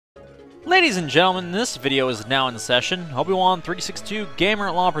Ladies and gentlemen, this video is now in session. Obi-Wan 362 Gamer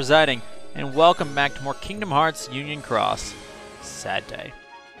at Law presiding, and welcome back to more Kingdom Hearts Union Cross. Sad day.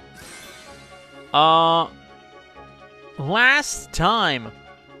 Last time,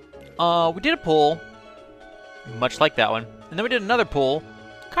 we did a pull, much like that one, and then we did another pull,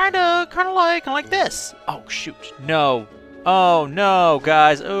 kind of like this. Oh shoot, no. Oh no,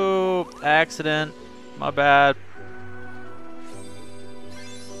 guys. Oh, accident. My bad.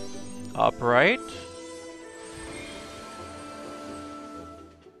 Upright.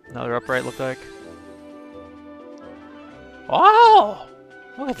 Another upright look like. Oh!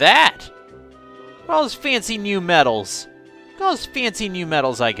 Look at that! Look at all those fancy new medals. Look at all those fancy new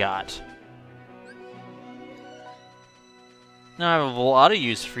medals I got. Now, I have a lot of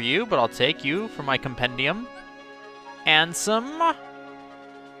use for you, but I'll take you for my compendium. And some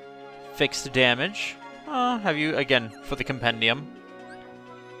fixed damage. Have you, again, for the compendium.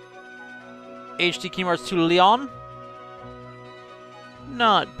 HD Kingdom Hearts 2 Leon.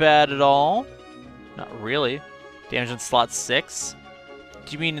 Not bad at all. Not really. Damage in slot 6.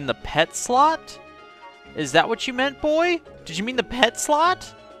 Do you mean in the pet slot? Is that what you meant, boy? Did you mean the pet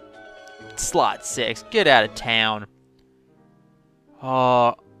slot? Slot 6. Get out of town.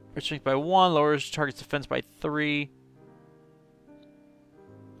 Strength by 1. Lowers target's defense by 3.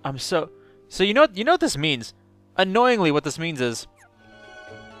 So you know what this means? Annoyingly, what this means is,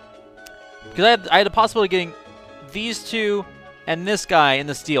 because I had the possibility of getting these two and this guy in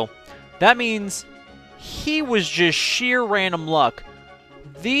this deal. That means he was just sheer random luck.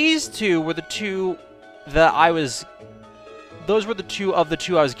 These two were the two that those were the two of the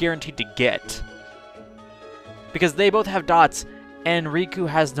two I was guaranteed to get. Because they both have dots, and Riku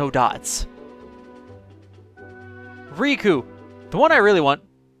has no dots. Riku, the one I really want,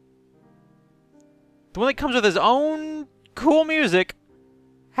 the one that comes with his own cool music,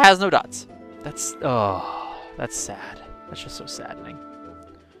 has no dots. That's sad. That's just so saddening.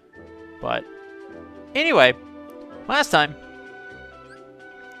 But anyway, last time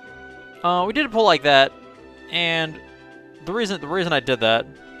we did a pull like that, and the reason I did that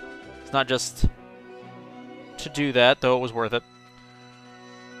is not just to do that, though it was worth it.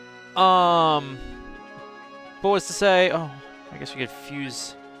 But was to say, I guess we could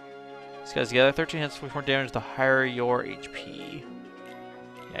fuse these guys together. 13 hits, 44 damage, the higher your HP.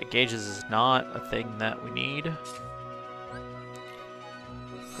 Yeah, gauges is not a thing that we need. Go ahead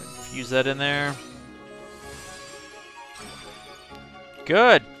and fuse that in there.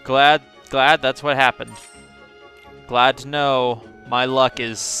 Good. Glad that's what happened. Glad to know my luck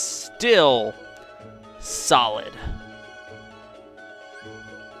is still solid.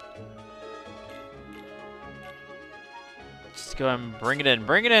 Just go ahead and bring it in.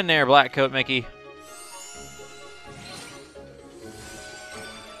 Bring it in there, Black Coat Mickey.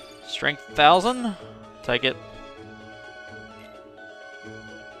 Strength 1000. Take it.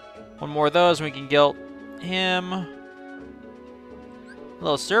 One more of those and we can guilt him. A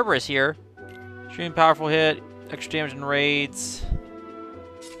little Cerberus here. Extreme powerful hit. Extra damage in raids.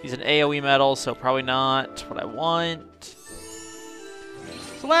 He's an AoE medal, so probably not what I want.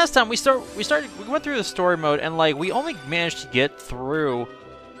 So last time we went through the story mode, and like we only managed to get through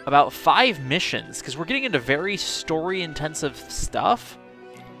about 5 missions because we're getting into very story intensive stuff.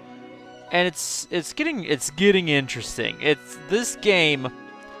 And it's getting interesting. This game,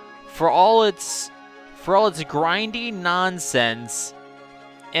 for all its grindy nonsense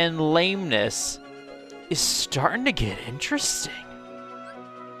and lameness, is starting to get interesting.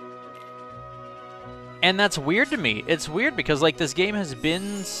 And that's weird to me. It's weird because like this game has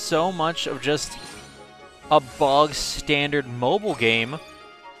been so much of just a bog standard mobile game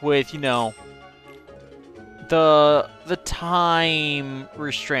with, you know, the time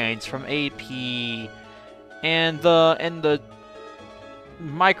restraints from AP and the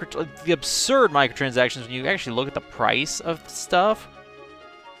absurd microtransactions when you actually look at the price of stuff.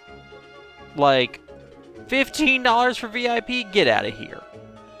 Like $15 for VIP, get out of here.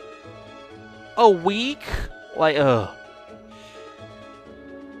 A week? Like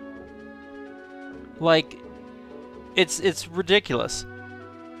Like it's ridiculous.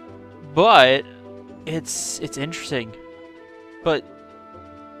 But it's interesting, but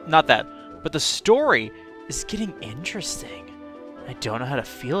not that. But the story is getting interesting. I don't know how to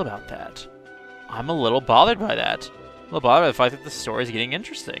feel about that. I'm a little bothered by that. A little bothered by the fact that the story is getting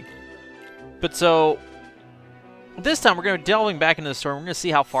interesting. But so this time we're going to be delving back into the story. We're going to see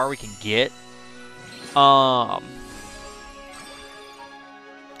how far we can get. As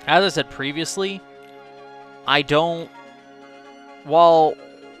I said previously, while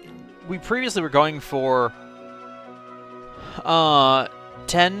we previously were going for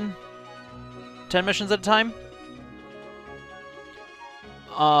 10 10 missions at a time.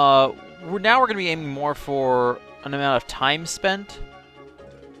 Now we're going to be aiming more for an amount of time spent.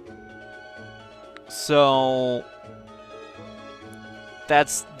 So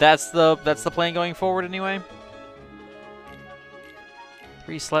that's the plan going forward anyway.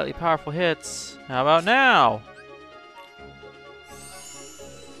 3 slightly powerful hits. How about now?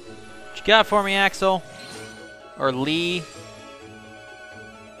 What you got for me, Axel? Or Lee?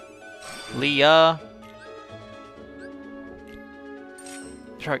 Leah?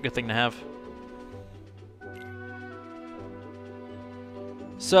 Try a good thing to have.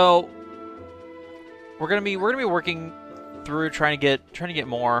 So we're gonna be working through trying to get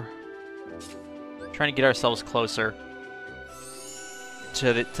more, trying to get ourselves closer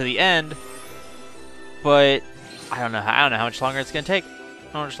to the end. But I don't know how much longer it's gonna take.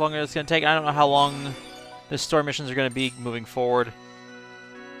 How much longer it's gonna take. I don't know how long the story missions are gonna be moving forward.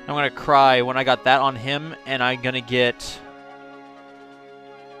 I'm gonna cry when I got that on him, and I'm gonna get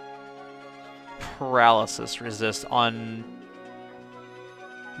paralysis resist on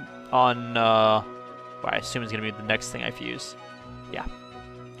what I assume is gonna be the next thing I fuse. Yeah,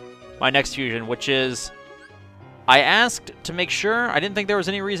 my next fusion, which is, I asked to make sure. I didn't think there was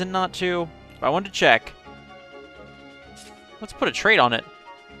any reason not to, but I wanted to check. Let's put a trait on it.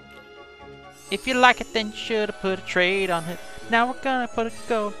 If you like it, then you should have put a trait on it. Now we're gonna put a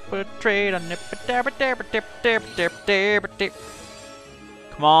trait on it.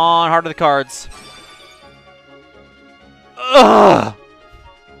 Come on, heart of the cards. Ugh!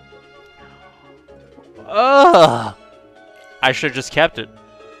 Ugh! I should have just kept it.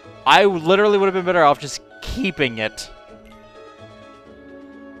 I literally would have been better off just keeping it.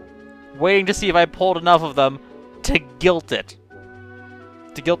 Waiting to see if I pulled enough of them to gilt it.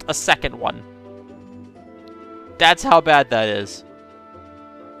 To gilt a second one. That's how bad that is.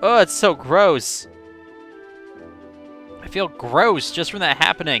 Oh, it's so gross. I feel gross just from that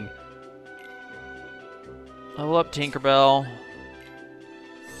happening. Level up Tinkerbell.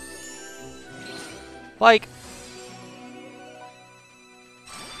 Like,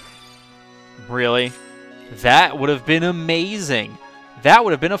 really? That would have been amazing. That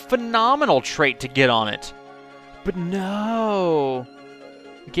would have been a phenomenal trait to get on it. But no.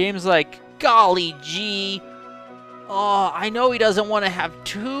 The game's like, golly gee. Oh, I know he doesn't want to have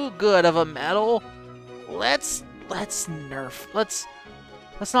too good of a medal. Let's nerf. Let's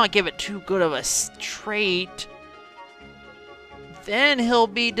not give it too good of a trait. Then he'll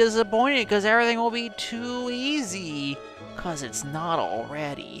be disappointed because everything will be too easy. Because it's not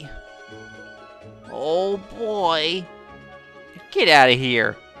already. Oh boy. Get out of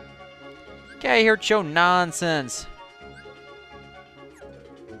here. Get out of here with your nonsense.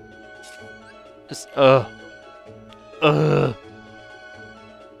 Just,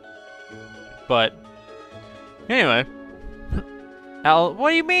 But, anyway. Al, what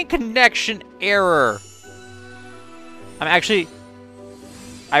do you mean connection error?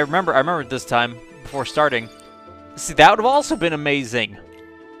 I remember this time, before starting. See, that would have also been amazing.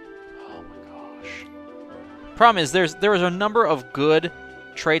 Oh my gosh. Problem is, there was a number of good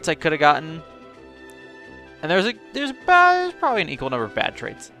traits I could have gotten. And there's probably an equal number of bad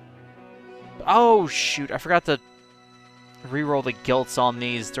traits. Oh, shoot. I forgot to reroll the gilts on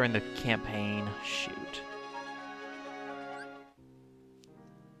these during the campaign. Shoot.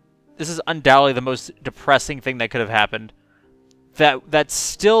 This is undoubtedly the most depressing thing that could have happened. That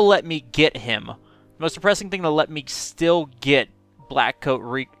still let me get him. The most depressing thing that let me still get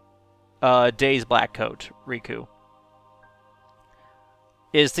Blackcoat Day's Blackcoat Riku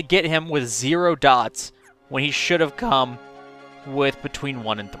is to get him with 0 dots when he should have come with between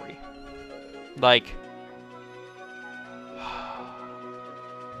 1 and 3. Like,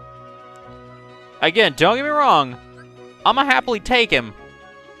 again, don't get me wrong, I'ma happily take him.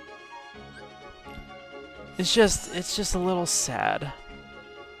 It's just a little sad.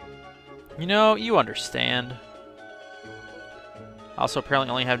 You know, you understand. I also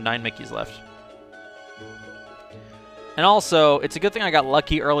apparently only have 9 Mickeys left. And also, it's a good thing I got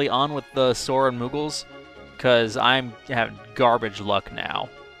lucky early on with the Sora and Moogles, because I'm having garbage luck now.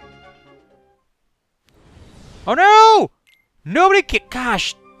 Oh no! Nobody can—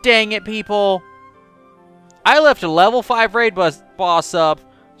 gosh dang it, people. I left a level 5 raid boss up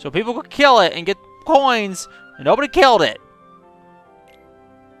so people could kill it and get coins, and nobody killed it.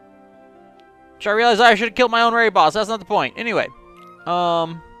 Which I realized I should have killed my own raid boss. That's not the point. Anyway,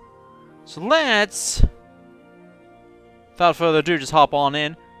 so let's, without further ado, just hop on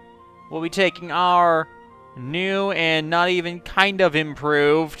in. We'll be taking our new and not even kind of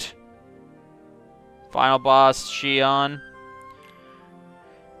improved final boss, Xion.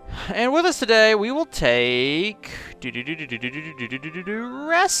 And with us today, we will take...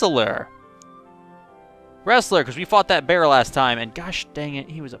 Wrestler. Wrestler, because we fought that bear last time, and gosh dang it,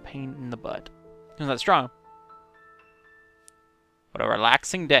 he was a pain in the butt. He wasn't that strong. What a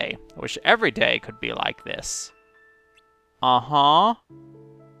relaxing day. I wish every day could be like this. Uh-huh.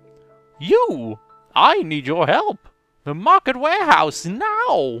 You! I need your help. The market warehouse,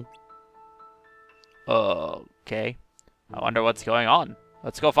 now! Okay. I wonder what's going on.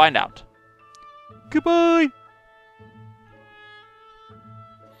 Let's go find out. Goodbye!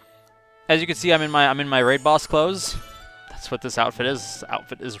 As you can see, I'm in my raid boss clothes. That's what this outfit is. This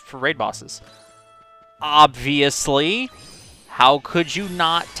outfit is for raid bosses. Obviously. How could you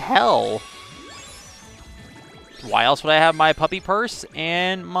not tell? Why else would I have my puppy purse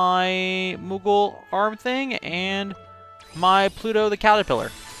and my Moogle arm thing and my Pluto the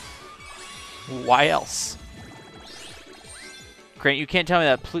caterpillar? Why else? Grant, you can't tell me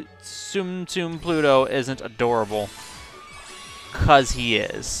that Tsum Tsum Pluto isn't adorable. 'Cause he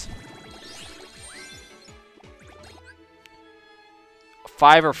is.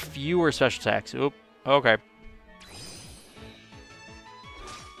 5 or fewer special attacks. Oop. Okay.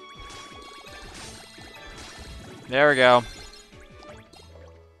 There we go.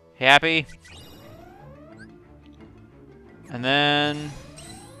 Happy. And then...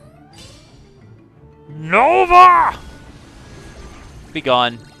 Nova! Be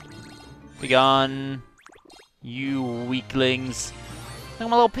gone. Be gone. You weaklings. I'm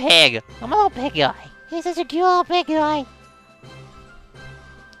a little pig. I'm a little pig guy. He's such a cute little pig guy.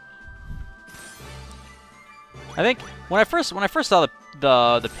 I think when I first saw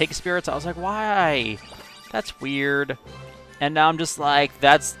the pig spirits, I was like, why? That's weird. And now I'm just like,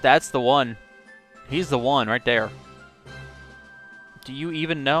 that's the one. He's the one right there. Do you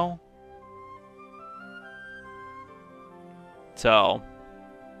even know? So,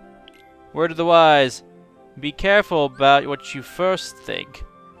 word of the wise, be careful about what you first think,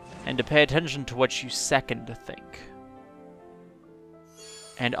 and to pay attention to what you second think.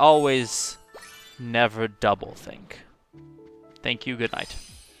 And always never double think. Thank you, good night.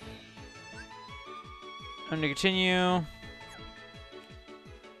 I'm gonna continue.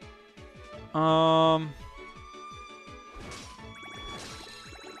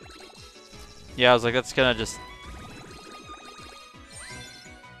 Yeah, I was like, that's gonna just...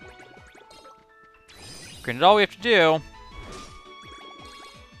 Granted, all we have to do...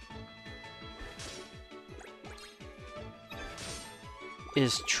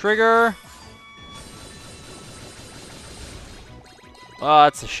 is trigger... Oh,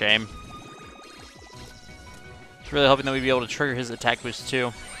 that's a shame. I was really hoping that we'd be able to trigger his attack boost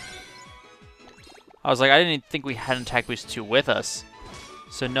too. I was like, I didn't even think we had an attack boost 2 with us.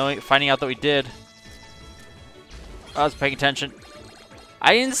 So finding out that we did... I was paying attention.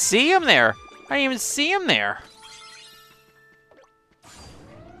 I didn't see him there! I didn't even see him there!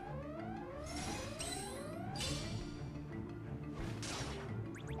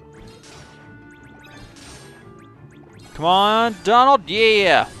 Come on, Donald!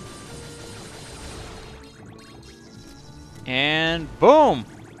 Yeah! And boom!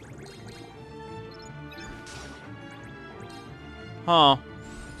 Huh.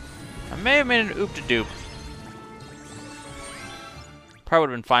 I may have made an oop-de-doop. Probably would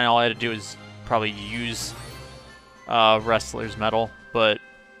have been fine. All I had to do is probably use Wrestler's Medal, but...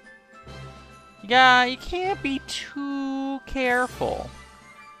 Yeah, you can't be too careful.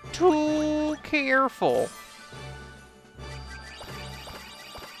 Too careful.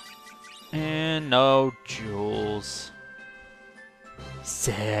 And no jewels.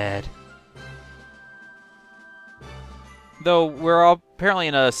 Sad. Though we're all apparently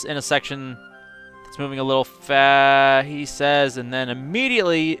in a section that's moving a little fast, he says, and then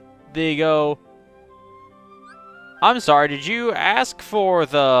immediately they go, I'm sorry, did you ask for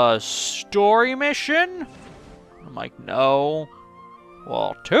the story mission? I'm like, no.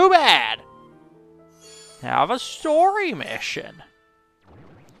 Well, too bad. Have a story mission.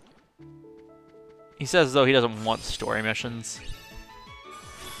 He says as though he doesn't want story missions.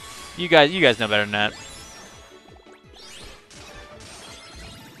 You guys know better than that.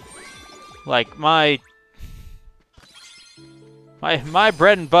 Like, my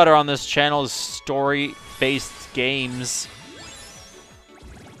bread and butter on this channel is story-based games.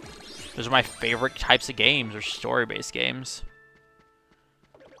 Those are my favorite types of games, are story-based games.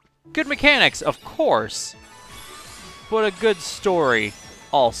 Good mechanics, of course, but a good story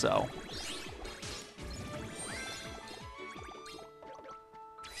also.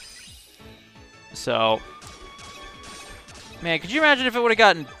 So, man, could you imagine if it would have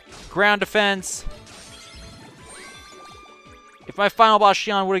gotten ground defense? If my final boss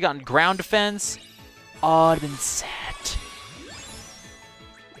Shion would have gotten ground defense, oh, I'd have been set.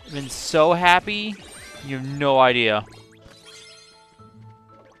 I've been so happy. You have no idea.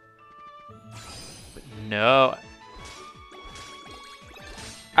 But no.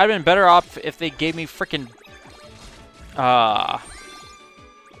 I'd have been better off if they gave me frickin'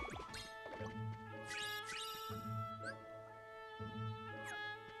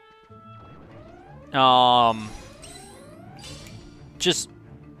 just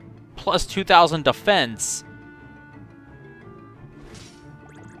plus 2,000 defense.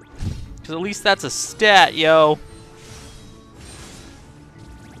 Because at least that's a stat, yo.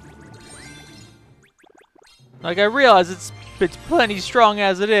 Like, I realize it's plenty strong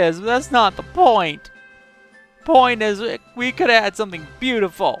as it is, but that's not the point. Point is, we could have had something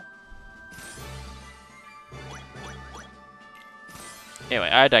beautiful.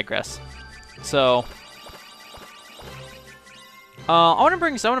 Anyway, I digress. So, I want to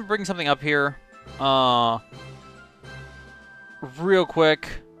bring something up here, real quick.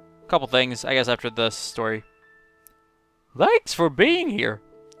 A couple things, I guess, after this story. Thanks for being here.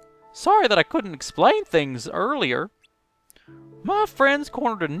 Sorry that I couldn't explain things earlier. My friends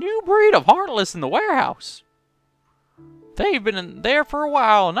cornered a new breed of Heartless in the warehouse. They've been in there for a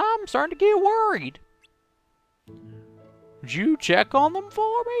while, and I'm starting to get worried. Would you check on them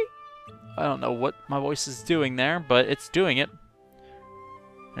for me? I don't know what my voice is doing there, but it's doing it.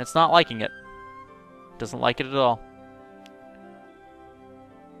 And it's not liking it. It doesn't like it at all.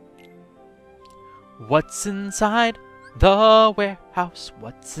 What's inside the warehouse?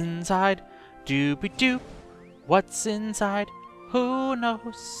 What's inside? Doobie-doop. What's inside? Who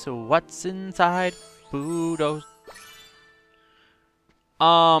knows? So what's inside? Who knows?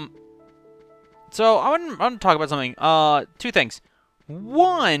 So I want to talk about something. Two things.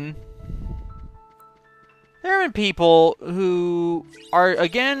 One, there have been people who are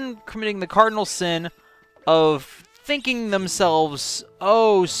again committing the cardinal sin of thinking themselves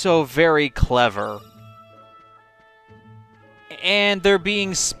oh so very clever. And they're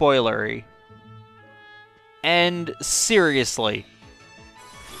being spoilery. And seriously,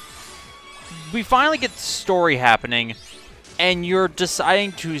 we finally get the story happening, and you're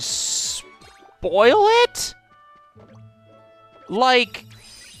deciding to spoil it? Like,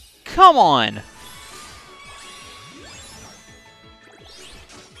 come on.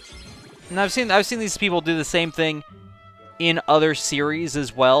 And I've seen these people do the same thing in other series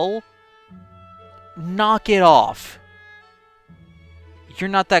as well. Knock it off. You're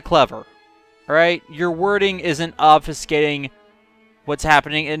not that clever. Alright? Your wording isn't obfuscating what's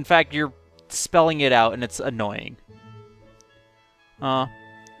happening. In fact, you're spelling it out, and it's annoying.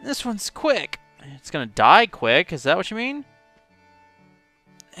 This one's quick. It's gonna die quick. Is that what you mean?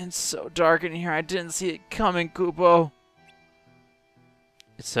 It's so dark in here. I didn't see it coming, Kupo.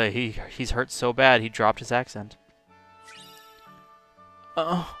 It's he's hurt so bad he dropped his accent.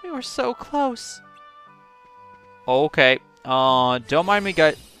 Oh, we were so close. Okay. Don't mind me,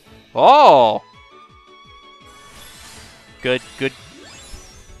 guys. Oh! Good, good.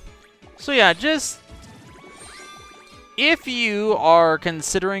 So yeah, just if you are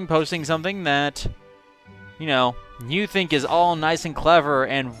considering posting something that, you know, you think is all nice and clever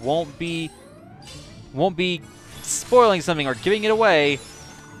and won't be spoiling something or giving it away,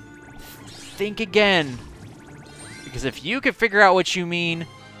 think again. Because if you can figure out what you mean,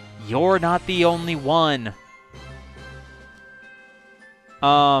 you're not the only one.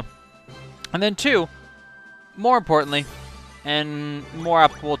 And then two, more importantly, and more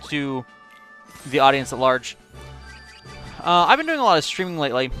applicable to the audience at large, I've been doing a lot of streaming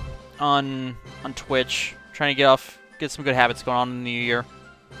lately on Twitch, trying to get some good habits going on in the new year,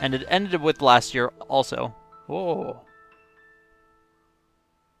 and it ended with last year also. Whoa.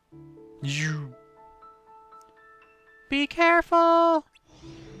 You. Be careful.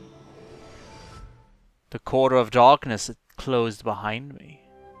 The quarter of darkness closed behind me.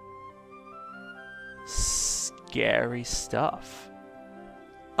 Scary stuff.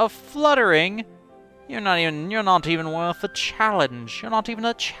 A fluttering. You're not even worth a challenge. You're not even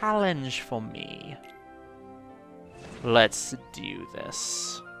a challenge for me. Let's do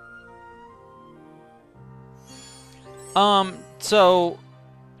this. So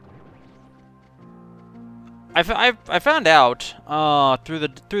I found out through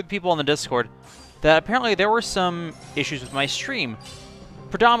the people on the Discord that apparently there were some issues with my stream.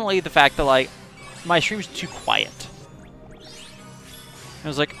 Predominantly the fact that, like, my stream's too quiet. I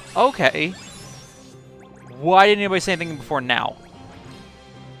was like, okay, why didn't anybody say anything before now?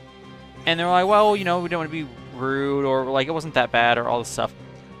 And they're like, well, you know, we don't want to be rude, or like it wasn't that bad, or all this stuff.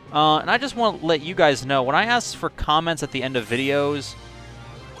 And I just want to let you guys know, when I ask for comments at the end of videos,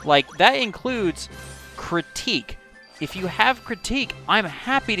 like, that includes critique. If you have critique, I'm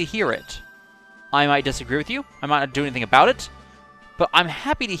happy to hear it. I might disagree with you. I might not do anything about it. But I'm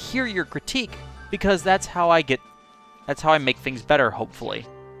happy to hear your critique, because that's how I make things better, hopefully.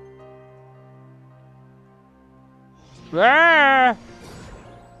 Ah!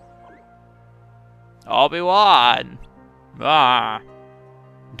 Obi-Wan! Ah!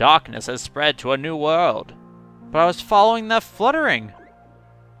 Darkness has spread to a new world. But I was following that fluttering.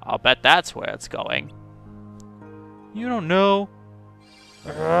 I'll bet that's where it's going. You don't know.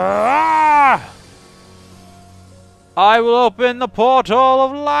 Ah! I will open the portal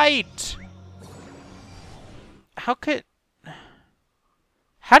of light! How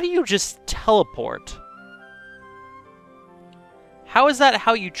do you just teleport? How is that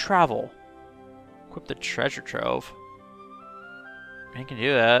how you travel? Equip the treasure trove. I can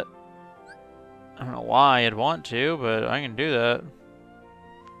do that. I don't know why I'd want to, but I can do that.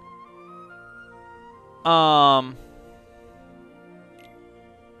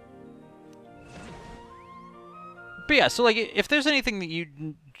 But yeah, so like, if there's anything that you...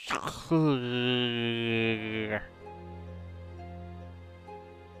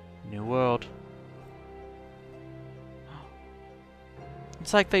 New world.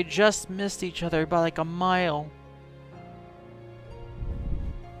 It's like they just missed each other by like a mile.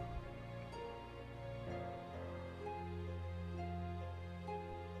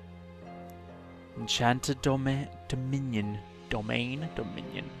 Enchanted Dominion.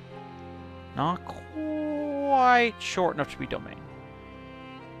 Not quite short enough to be domain.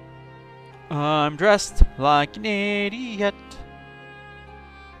 I'm dressed like an idiot.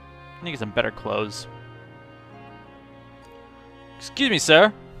 I need to get some better clothes. Excuse me,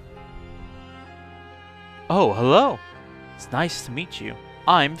 sir. Oh, hello. It's nice to meet you.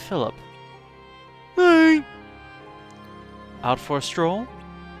 I'm Philip. Hey. Out for a stroll?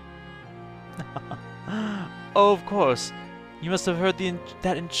 Oh, of course. You must have heard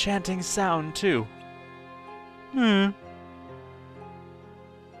that enchanting sound, too.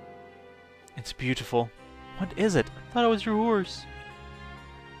 It's beautiful. What is it? I thought it was your horse.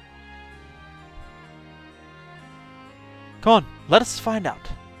 Come on, let us find out.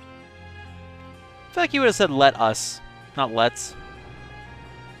 I feel like you would have said let us, not let's.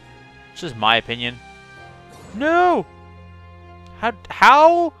 It's just my opinion. No!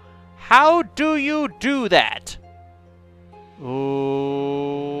 How do you do that?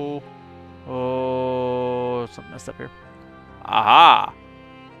 Oh, something messed up here. Aha!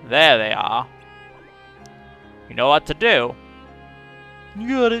 There they are. You know what to do. You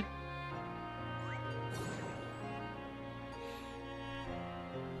got it.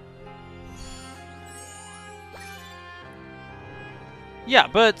 Yeah,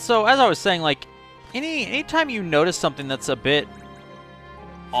 but so as I was saying, like, anytime you notice something that's a bit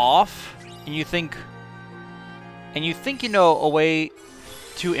off, and you think you know a way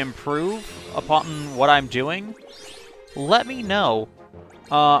to improve upon what I'm doing, let me know.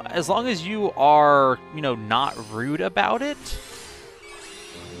 As long as you are, you know, not rude about it,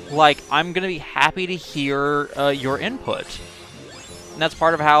 like, I'm gonna be happy to hear your input. And that's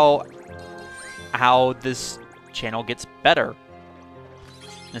part of how this channel gets better.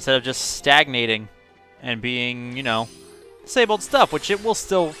 Instead of just stagnating and being, you know, disabled stuff, which it will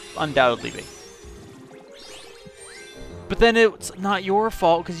still undoubtedly be. But then it's not your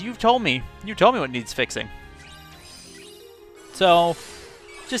fault, because you've told me. You told me what needs fixing. So,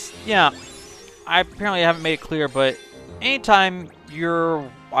 just, yeah. I apparently haven't made it clear, but anytime you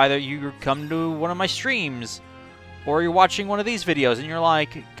come to one of my streams, or you're watching one of these videos, and you're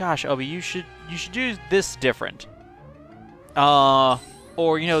like, gosh, Obi, you should do this different.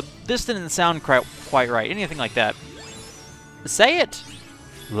 Or, you know, this didn't sound quite right. Anything like that. Say it.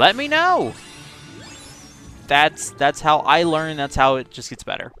 Let me know. That's how I learn. That's how it just gets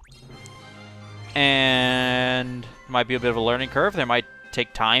better. And it might be a bit of a learning curve. There might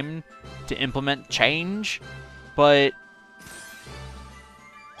take time to implement change, but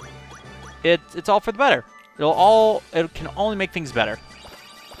it's all for the better. It can only make things better.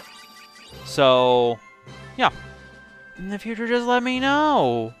 So, yeah. In the future, just let me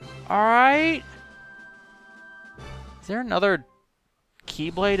know. Alright? Is there another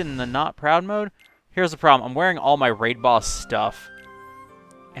Keyblade in the not proud mode? Here's the problem. I'm wearing all my raid boss stuff.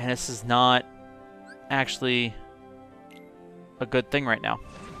 And this is not actually a good thing right now.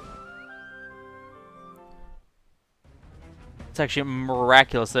 It's actually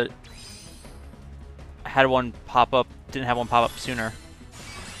miraculous that I had one pop up, didn't have one pop up sooner.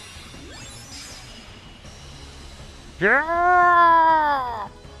 Yeah!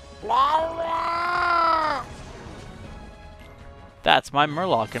 That's my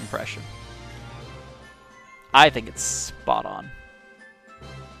Murloc impression. I think it's spot on.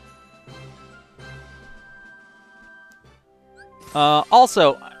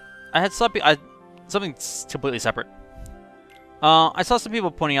 Also, I had something completely separate. I saw some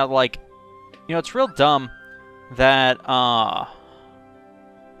people pointing out, like, you know, it's real dumb that,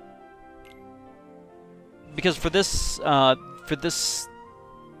 because for this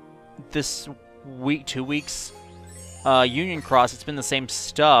week, 2 weeks, Union Cross, it's been the same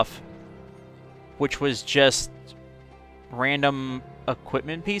stuff, which was just random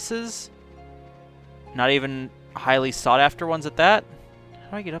equipment pieces, not even highly sought after ones at that.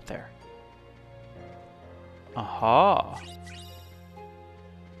 How do I get up there? Aha.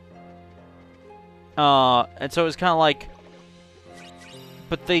 And so it was kind of like,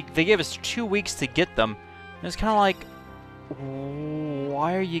 but they gave us 2 weeks to get them. And it's kind of like,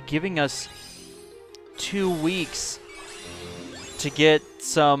 why are you giving us 2 weeks to get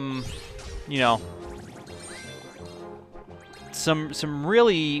some, you know, some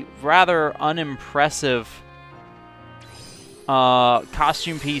really rather unimpressive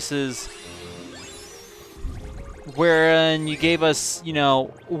costume pieces, wherein you gave us, you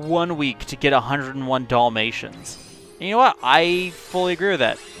know, 1 week to get 101 Dalmatians. And you know what? I fully agree with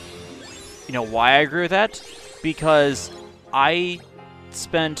that. You know why I agree with that? Because I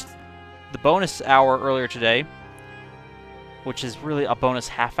spent the bonus hour earlier today, which is really a bonus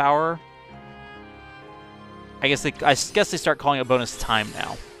half hour. I guess they start calling it bonus time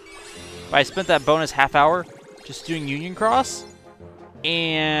now. But I spent that bonus half hour just doing Union Cross,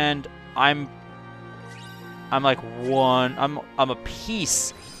 and I'm like I'm a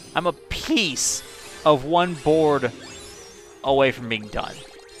piece of one board away from being done.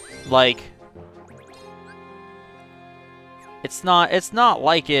 Like, it's not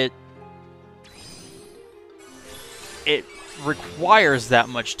like it requires that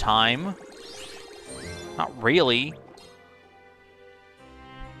much time. Not really.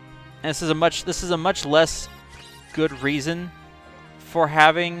 And this is a much less good reason for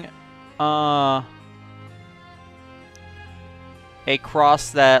having a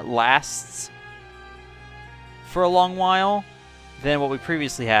cross that lasts for a long while than what we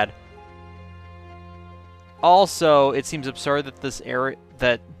previously had. Also, it seems absurd that this area,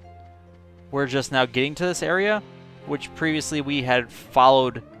 that we're just now getting to this area, which previously we had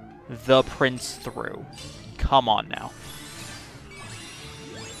followed the prince through. Come on now.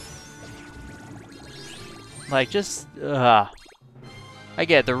 Like, just, I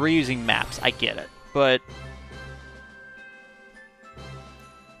get it, they're reusing maps, I get it, but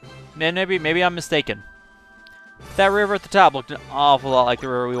man, maybe I'm mistaken. That river at the top looked an awful lot like the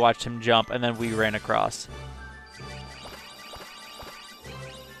river we watched him jump, and then we ran across.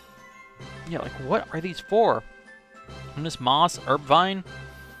 Yeah, like, what are these for? This moss, herb vine?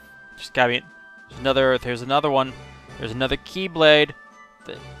 Just gotta be... There's another one. There's another Keyblade.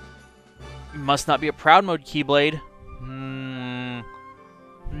 That must not be a Proud Mode Keyblade.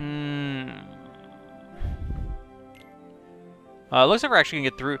 Looks like we're actually gonna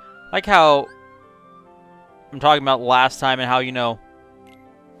get through. Like how I'm talking about last time, and how, you know,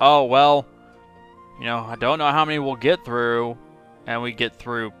 oh, well, you know, I don't know how many we'll get through, and we're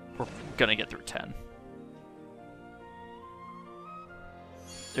gonna get through 10.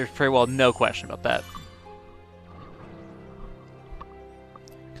 There's pretty well no question about that.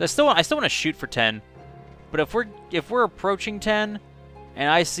 'Cause I still want to shoot for 10, but if we're approaching 10, and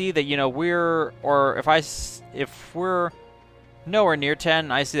I see that, you know, if we're nowhere near 10,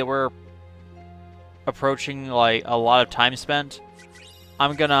 and I see that we're approaching like a lot of time spent,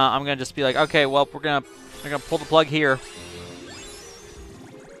 I'm gonna just be like, okay, well, we're gonna pull the plug here,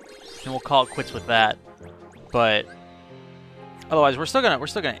 and we'll call it quits with that. But otherwise, we're still gonna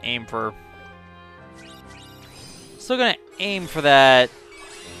aim for that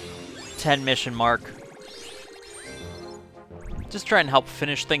 10 mission mark. Just try and help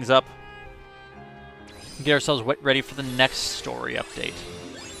finish things up. Get ourselves ready for the next story update.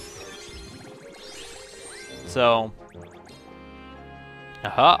 So,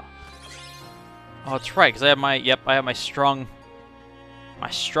 aha. Oh, that's right, because I have my strong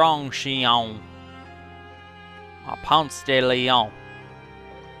Xion. A Pounce de Leon.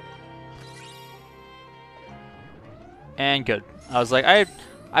 And good. I was like, I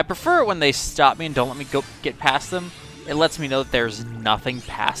prefer it when they stop me and don't let me go get past them. It lets me know that there's nothing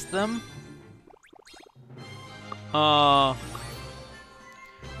past them. At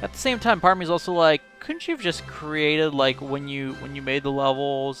the same time, part of me is also like, couldn't you have just created, like, when you made the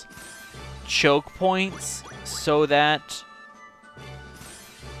levels, choke points, so that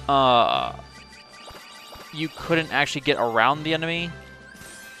you couldn't actually get around the enemy.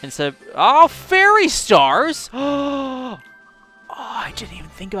 Instead of, oh, fairy stars! Oh, I didn't even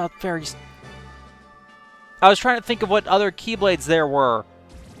think about fairies. I was trying to think of what other Keyblades there were,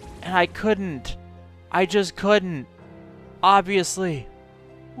 and I couldn't. I just couldn't. Obviously.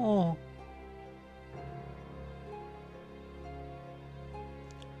 Oh.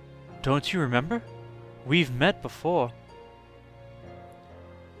 Don't you remember? We've met before.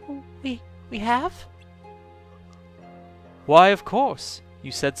 We have? Why, of course.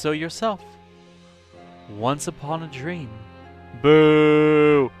 You said so yourself. Once upon a dream.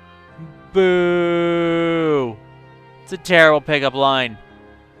 Boo! Boo! It's a terrible pickup line.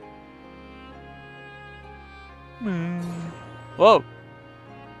 Whoa!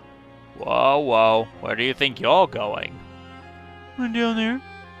 Whoa, whoa. Where do you think you're going? I'm down there.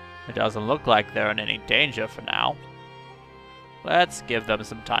 It doesn't look like they're in any danger for now. Let's give them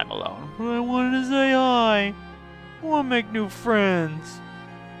some time alone. I wanted to say hi. I want to make new friends.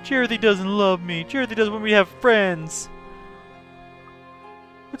 Charity doesn't love me. Charity doesn't want me to have friends.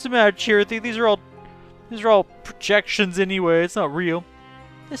 What's the matter, Charity? These are all projections anyway. It's not real.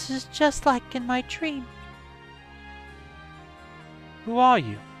 This is just like in my dream. Who are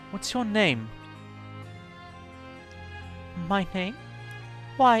you? What's your name? My name?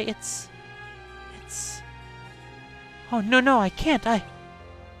 Why, it's... Oh, no, I can't.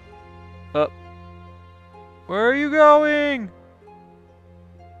 Where are you going?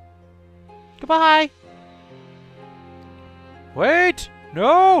 Goodbye. Wait!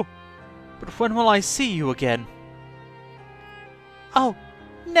 No! But when will I see you again? Oh,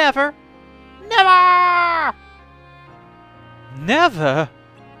 never. Never! Never?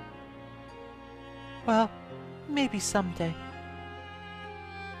 Well, maybe someday.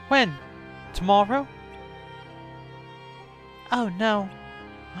 When? Tomorrow? Oh, no.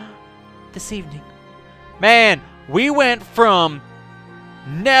 This evening. Man, we went from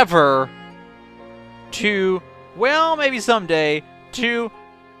never to, well, maybe someday, to,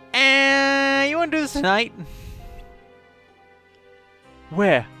 you want to do this tonight?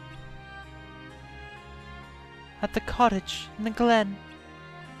 Where? At the cottage in the glen.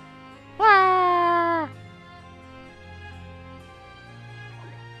 Ah!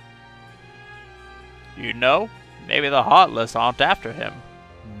 You know, maybe the Heartless aren't after him.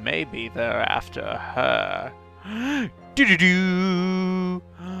 Maybe they're after her. Do-do-do!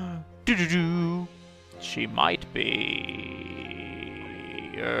 Do-do-do! She might be...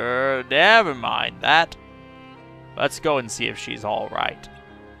 never mind that. Let's go and see if she's alright.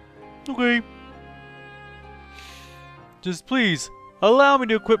 Okay. Just please, allow me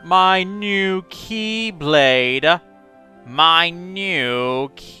to equip my new Keyblade. My new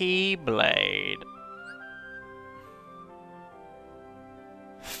Keyblade.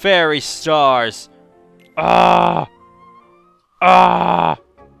 Fairy stars. Ah! Ah!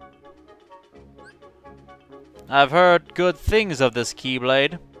 I've heard good things of this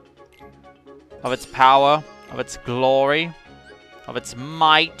Keyblade. Of its power, of its glory, of its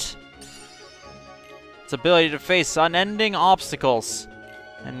might. Its ability to face unending obstacles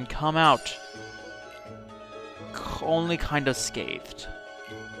and come out only kind of scathed.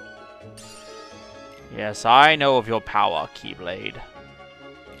 Yes, I know of your power, Keyblade.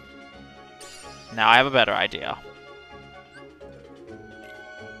 Now I have a better idea.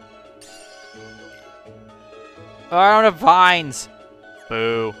 Oh, I don't have vines!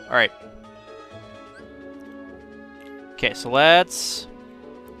 Boo. Alright. Okay, so let's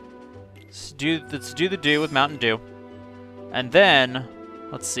do the do with Mountain Dew. And then,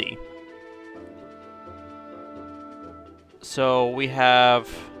 let's see. So we have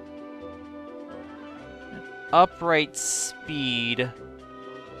an upright speed,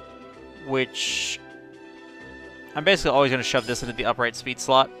 which I'm basically always going to shove this into the upright speed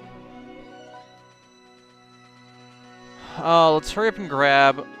slot. Let's hurry up and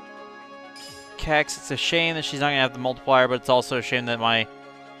grab Kex. It's a shame that she's not going to have the multiplier, but it's also a shame that my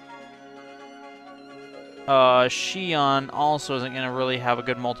Shion also isn't going to really have a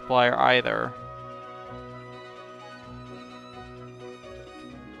good multiplier either.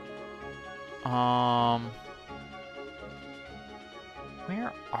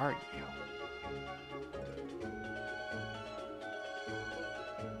 Where are you?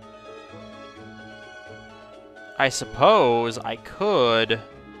 I suppose I could...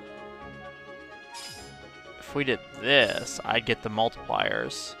 If we did this, I'd get the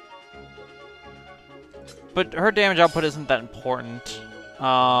multipliers. But her damage output isn't that important.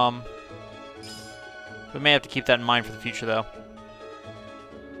 We may have to keep that in mind for the future, though.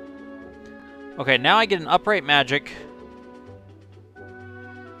 Okay, now I get an upright magic.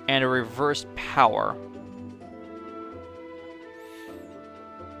 and a reverse power.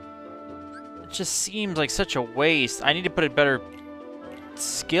 It just seems like such a waste. I need to put a better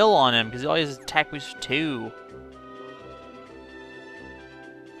skill on him because he always has attack boost 2.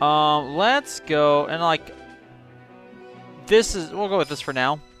 Let's go and like we'll go with this for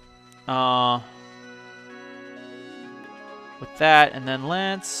now. With that, and then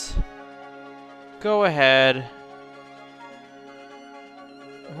let's go ahead.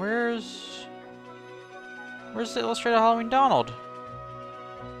 Where's the illustrated Halloween Donald?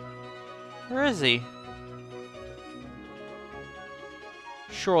 Where is he?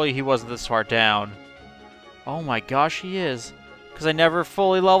 Surely he wasn't this far down. Oh my gosh, he is. Because I never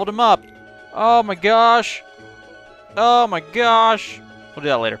fully leveled him up. Oh my gosh. Oh my gosh. We'll do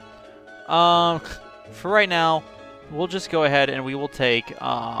that later. For right now, we'll just go ahead and we will take,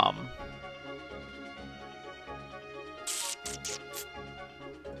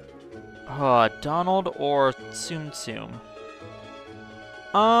 Donald or Tsum Tsum?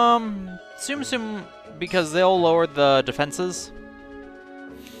 Tsum Tsum, because they'll lower the defenses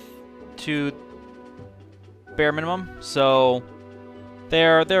to bare minimum, so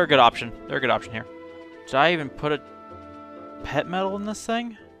they're a good option. They're a good option here. Did I even put a pet medal in this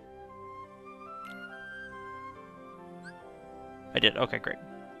thing? I did. Okay, great.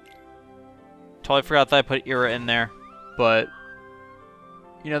 Totally forgot that I put Era in there, but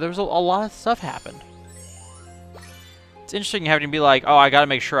you know, there was a lot of stuff happened. It's interesting having to be like, oh, I gotta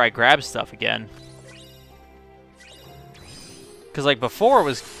make sure I grab stuff again. Because, like, before it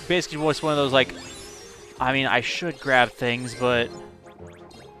was basically just one of those, like, I mean, I should grab things, but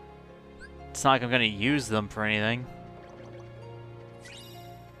it's not like I'm gonna use them for anything.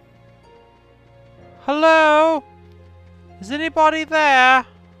 Hello? Is anybody there?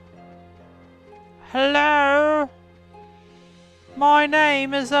 Hello? My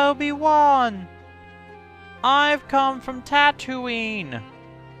name is Obi-Wan. I've come from Tatooine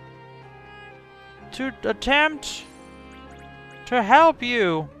to attempt to help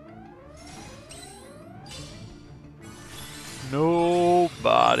you.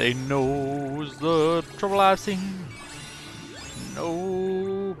 Nobody knows the trouble I've seen.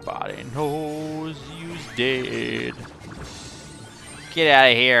 Nobody knows you's dead. Get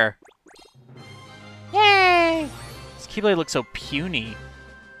out of here. Yay! This Keyblade looks so puny.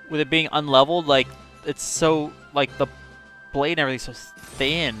 With it being unleveled, like, it's so, like, the blade and everything's so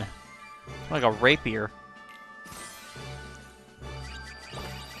thin. It's like a rapier.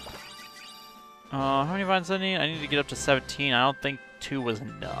 How many vines do I need? I need to get up to 17. I don't think 2 was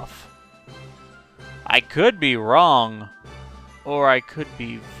enough. I could be wrong. Or I could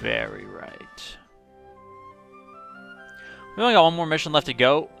be very right. We only got one more mission left to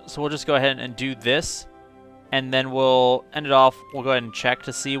go, so we'll just go ahead and do this. And then we'll end it off. We'll go ahead and check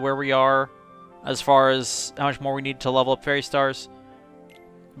to see where we are as far as how much more we need to level up Fairy Stars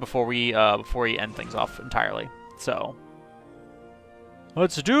before we end things off entirely. So,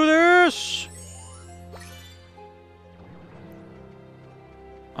 let's do this!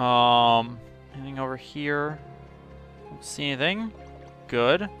 Anything over here? Don't see anything.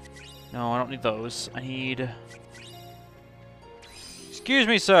 Good. No, I don't need those. I need... Excuse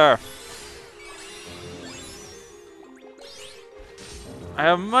me, sir. I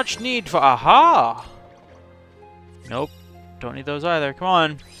have much need for... Aha! Nope. Don't need those either. Come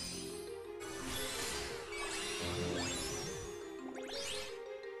on.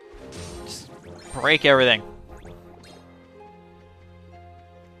 Just break everything.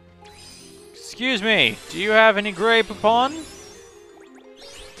 Excuse me. Do you have any Grey Poupon?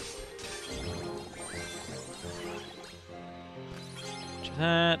 Do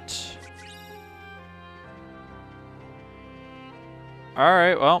that.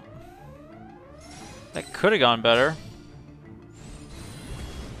 Alright, well. That could have gone better.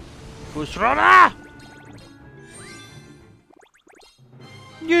 Fusrana!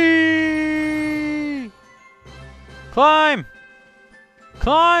 Yee! Climb!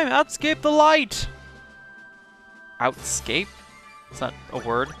 Climb! Outscape the light! Outscape? It's not a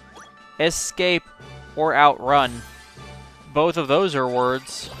word. Escape or outrun. Both of those are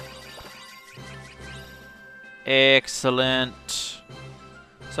words. Excellent.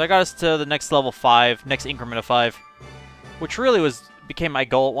 So I got us to the next level 5, next increment of 5, which really became my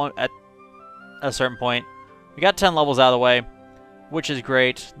goal at a certain point. We got 10 levels out of the way, which is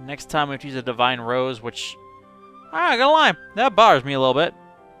great. Next time we have to use a Divine Rose, which, I'm not gonna lie, that bothers me a little bit.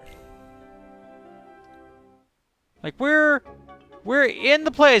 Like, we're in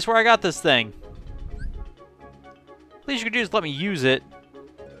the place where I got this thing. Least you could do is let me use it.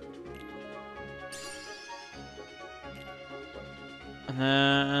 And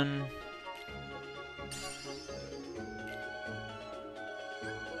then...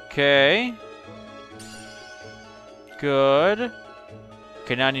 Okay. Good.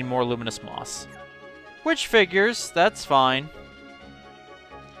 Okay, now I need more luminous moss. Which figures, that's fine.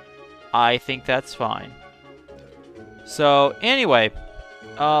 I think that's fine. So, anyway,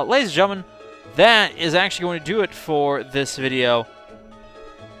 ladies and gentlemen, that is actually going to do it for this video.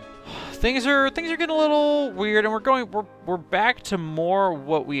 Things are getting a little weird, and we're back to more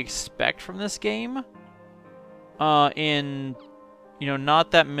what we expect from this game. In, you know,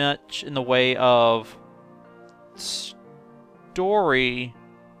 not that much in the way of story.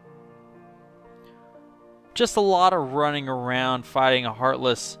 Just a lot of running around, fighting a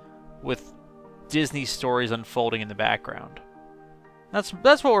Heartless with Disney stories unfolding in the background. That's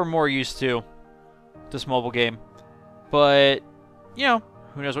what we're more used to, this mobile game. But, you know,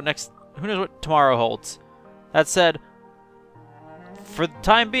 who knows what tomorrow holds. That said, for the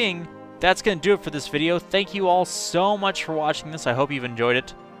time being, that's going to do it for this video. Thank you all so much for watching this. I hope you've enjoyed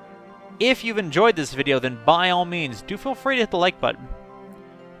it. If you've enjoyed this video, then by all means, do feel free to hit the like button.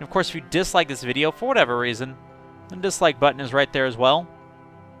 And of course, if you dislike this video for whatever reason, the dislike button is right there as well.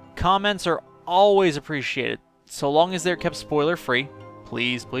 Comments are always appreciated, so long as they're kept spoiler-free.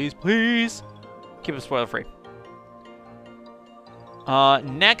 Please, please, please, keep them spoiler-free.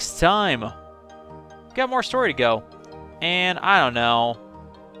 Next time, got more story to go, and I don't know.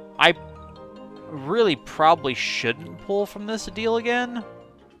 I really probably shouldn't pull from this deal again.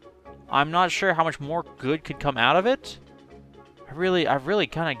 I'm not sure how much more good could come out of it. I've really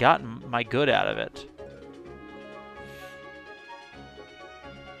kind of gotten my good out of it.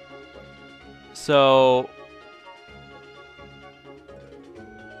 So,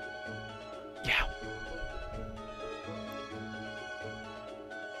 yeah.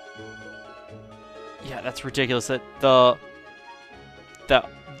 Yeah, that's ridiculous that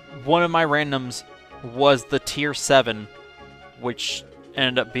one of my randoms was the tier 7, which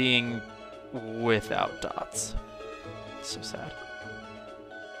ended up being without dots. So sad.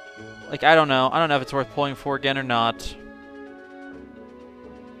 Like, I don't know if it's worth pulling for again or not.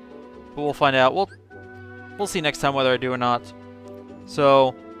 But we'll find out. We'll see next time whether I do or not.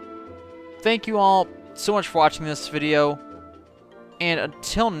 So, thank you all so much for watching this video. And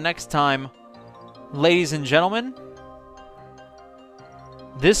until next time, ladies and gentlemen,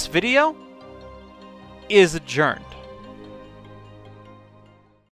 this video is adjourned.